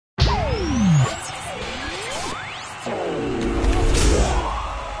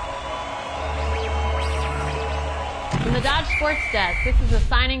Sports Desk. This is a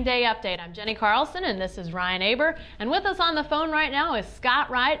signing day update. I'm Jenny Carlson, and this is Ryan Aber. And with us on the phone right now is Scott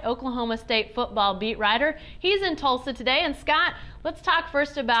Wright, Oklahoma State football beat writer. He's in Tulsa today. And Scott, let's talk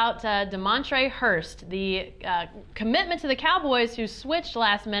first about DeMontre Hurst, the commitment to the Cowboys who switched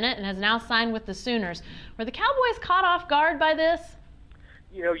last minute and has now signed with the Sooners. Were the Cowboys caught off guard by this?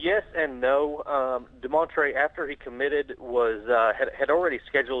 You know, yes and no. DeMontre, after he committed, had already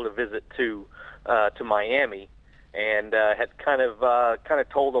scheduled a visit to Miami, and had kind of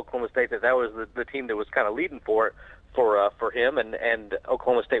told Oklahoma State that was the team that was kind of leading for him, and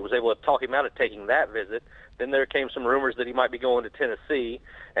Oklahoma State was able to talk him out of taking that visit. Then there came some rumors that he might be going to Tennessee,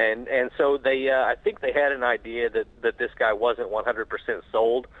 and so I think they had an idea that this guy wasn't 100%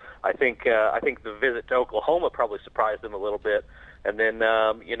 sold. I think the visit to Oklahoma probably surprised them a little bit, and then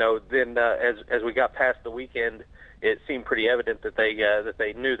as we got past the weekend, it seemed pretty evident that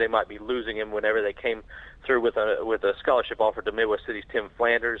they knew they might be losing him whenever they came through with a scholarship offer to Midwest City's Tim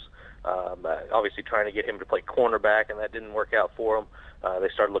Flanders. Obviously trying to get him to play cornerback, and that didn't work out for him. They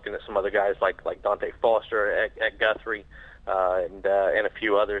started looking at some other guys like Dante Foster at Guthrie and a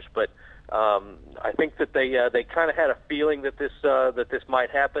few others. But I think that they kind of had a feeling that this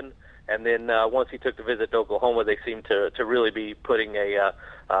might happen. And then once he took the visit to Oklahoma, they seemed to really be putting a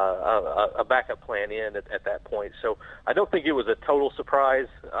backup plan in at that point. So I don't think it was a total surprise,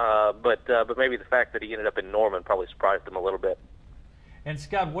 but maybe the fact that he ended up in Norman probably surprised them a little bit. And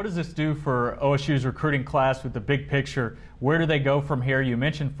Scott, what does this do for OSU's recruiting class with the big picture? Where do they go from here? You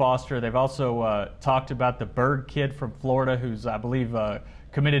mentioned Foster. They've also talked about the Berg kid from Florida, who's, I believe,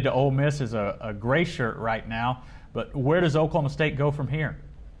 committed to Ole Miss as a gray shirt right now. But where does Oklahoma State go from here?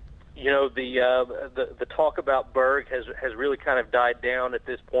 You know, the talk about Berg has really kind of died down at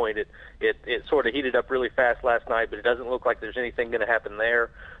this point. It sort of heated up really fast last night, but it doesn't look like there's anything going to happen there.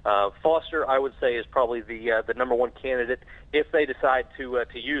 Foster, I would say, is probably the number one candidate if they decide to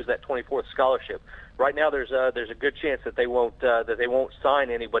use that 24th scholarship. Right now, there's a good chance that they won't sign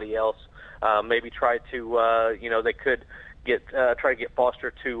anybody else. Maybe try to they could try to get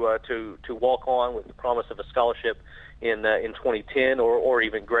Foster to walk on with the promise of a scholarship in 2010 or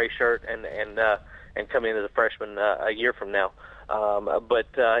even gray shirt and come in as a freshman a year from now. But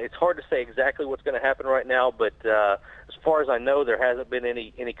it's hard to say exactly what's going to happen right now. But as far as I know, there hasn't been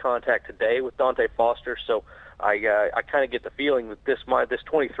any contact today with Dante Foster. So I kind of get the feeling that this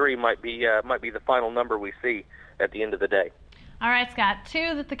 23 might be the final number we see at the end of the day. All right, Scott,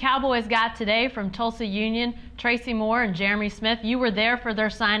 two that the Cowboys got today from Tulsa Union, Tracy Moore and Jeremy Smith. You were there for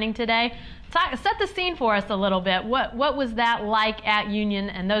their signing today. Set the scene for us a little bit. What was that like at Union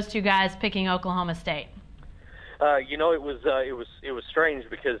and those two guys picking Oklahoma State? It was strange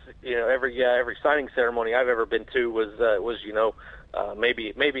because every signing ceremony I've ever been to was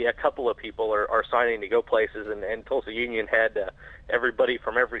maybe a couple of people are signing to go places, and Tulsa Union had everybody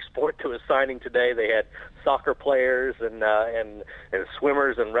from every sport to a signing today. They had soccer players and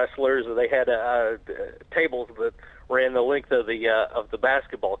swimmers and wrestlers. They had tables that ran the length of the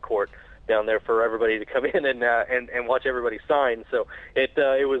basketball court down there for everybody to come in and watch everybody sign. So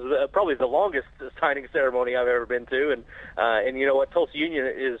it was probably the longest signing ceremony I've ever been to, and you know what, Tulsa Union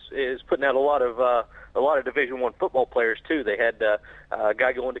is putting out a lot of Division I football players too. They had a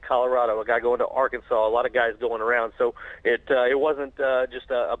guy going to Colorado, a guy going to Arkansas, a lot of guys going around. So it wasn't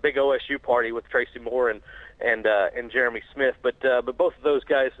just a big OSU party with Tracy Moore and Jeremy Smith, but both of those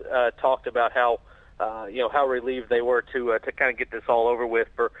guys talked about how relieved they were to kind of get this all over with.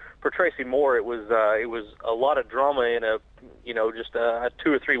 For Tracy Moore, it was a lot of drama in just a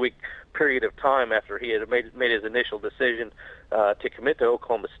 2 or 3 week period of time after he had made his initial decision to commit to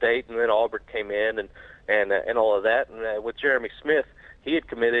Oklahoma State, and then Auburn came in and all of that. And with Jeremy Smith, he had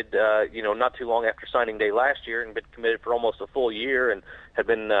committed not too long after signing day last year, and been committed for almost a full year, and had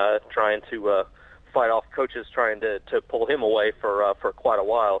been trying to fight off coaches trying to pull him away for quite a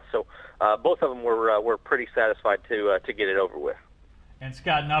while. So both of them were pretty satisfied to get it over with. And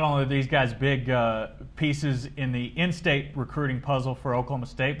Scott, not only are these guys big pieces in the in-state recruiting puzzle for Oklahoma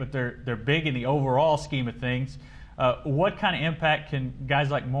State, but they're big in the overall scheme of things. What kind of impact can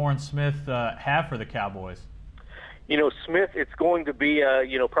guys like Moore and Smith have for the Cowboys? Smith, it's going to be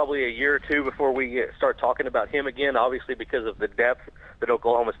probably a year or two before we start talking about him again, obviously because of the depth that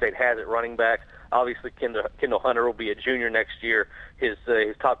Oklahoma State has at running back. Obviously, Kendall Hunter will be a junior next year. His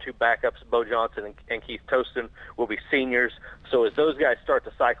top two backups, Bo Johnson and Keith Toston, will be seniors. So as those guys start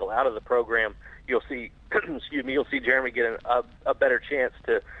to cycle out of the program, you'll see you'll see Jeremy get a better chance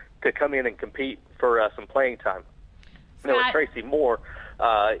to come in and compete for some playing time. With Tracy Moore,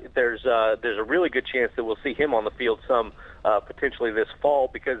 there's a really good chance that we'll see him on the field some potentially this fall,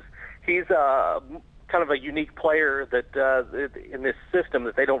 because he's kind of a unique player that in this system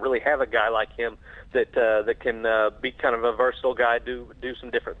that they don't really have a guy like him that can be kind of a versatile guy, do some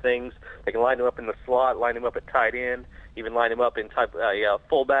different things. They can line him up in the slot, line him up at tight end, even line him up in type a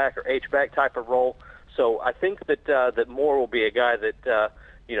fullback or H-back type of role. So I think that Moore will be a guy that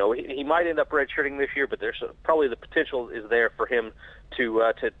he might end up redshirting this year, but there's probably the potential is there for him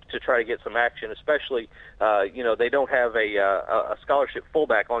to try to get some action. Especially they don't have a scholarship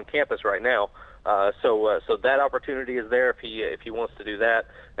fullback on campus right now. So that opportunity is there if he wants to do that.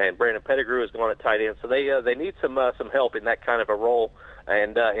 And Brandon Pettigrew is going at tight end, so they need some help in that kind of a role,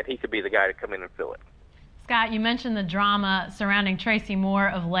 and he could be the guy to come in and fill it. Scott, you mentioned the drama surrounding Tracy Moore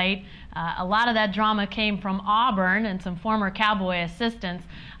of late. A lot of that drama came from Auburn and some former Cowboy assistants.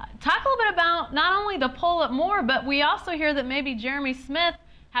 Talk a little bit about not only the pull at Moore, but we also hear that maybe Jeremy Smith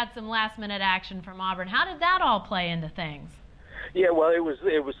had some last-minute action from Auburn. How did that all play into things? Yeah, well, it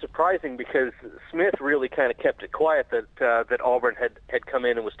was surprising because Smith really kind of kept it quiet that Auburn had come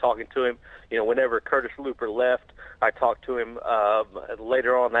in and was talking to him. Whenever Curtis Looper left, I talked to him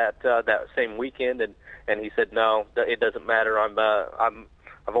later on that same weekend, and he said, no, it doesn't matter.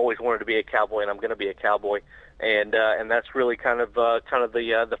 I've always wanted to be a Cowboy, and I'm going to be a Cowboy, and that's really kind of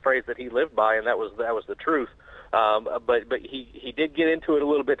the phrase that he lived by, and that was the truth. But he did get into it a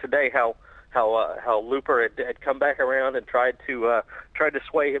little bit today, how Looper had come back around and tried to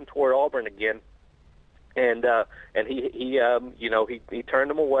sway him toward Auburn again, and he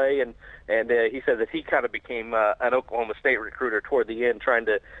turned him away, and he said that he kind of became an Oklahoma State recruiter toward the end, trying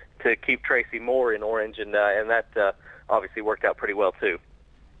to keep Tracy Moore in Orange, and that obviously worked out pretty well too.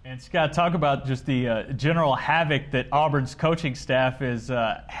 And Scott, talk about just the general havoc that Auburn's coaching staff has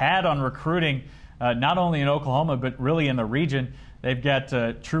had on recruiting, not only in Oklahoma but really in the region. They've got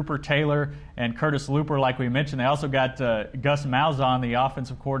Trooper Taylor and Curtis Looper, like we mentioned. They also got Gus Malzahn, the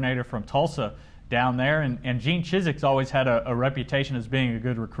offensive coordinator from Tulsa, down there. And Gene Chiswick's always had a reputation as being a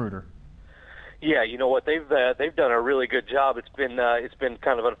good recruiter. Yeah, you know what? They've done a really good job. It's been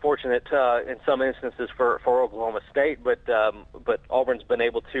kind of unfortunate in some instances for Oklahoma State, but Auburn's been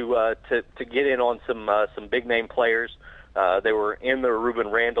able to get in on some big name players. They were in the Reuben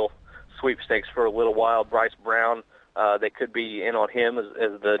Randall sweepstakes for a little while. Bryce Brown. They could be in on him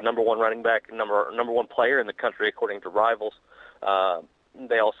as the number one running back, number one player in the country, according to Rivals.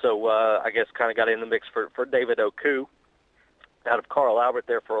 They also, I guess, kind of got in the mix for David Oku out of Carl Albert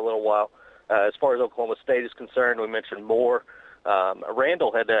there for a little while. As far as Oklahoma State is concerned, we mentioned Moore.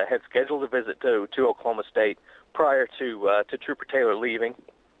 Randall had scheduled a visit to Oklahoma State prior to Trooper Taylor leaving,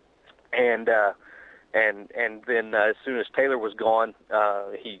 and then as soon as Taylor was gone,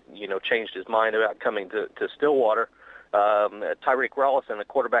 he changed his mind about coming to Stillwater. Tyreek Rollison, a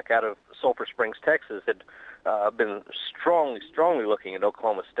quarterback out of Sulphur Springs, Texas, had been strongly looking at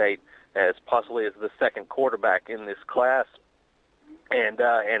Oklahoma State as possibly as the second quarterback in this class, and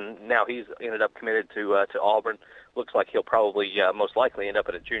now he's ended up committed to Auburn. Looks like he'll probably most likely end up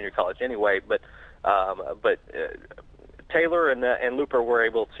at a junior college anyway. But Taylor and Looper were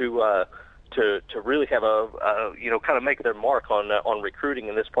able to really have kind of make their mark on recruiting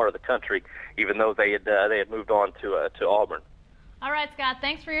in this part of the country, even though they had moved on to Auburn. All right, Scott,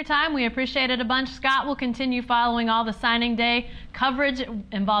 thanks for your time. We appreciate it a bunch. Scott will continue following all the signing day coverage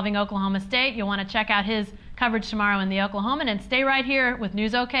involving Oklahoma State. You'll want to check out his coverage tomorrow in the Oklahoman, and stay right here with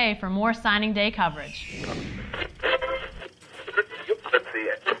News OK for more signing day coverage.